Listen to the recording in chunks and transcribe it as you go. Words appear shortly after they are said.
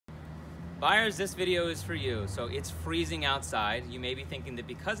Buyers, this video is for you. So it's freezing outside. You may be thinking that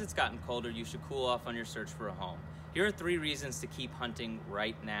because it's gotten colder, you should cool off on your search for a home. Here are 3 reasons to keep hunting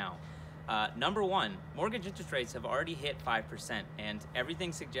right now. Number 1, mortgage interest rates have already hit 5%, and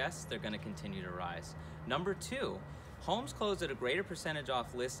everything suggests they're going to continue to rise. Number 2, homes close at a greater percentage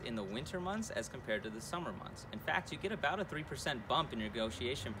off list in the winter months as compared to the summer months. In fact, you get about a 3% bump in your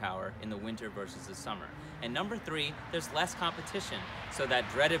negotiation power in the winter versus the summer. And number 3, there's less competition. So that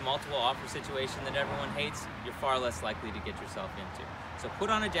dreaded multiple offer situation that everyone hates, you're far less likely to get yourself into. So put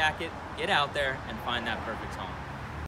on a jacket, get out there, and find that perfect home.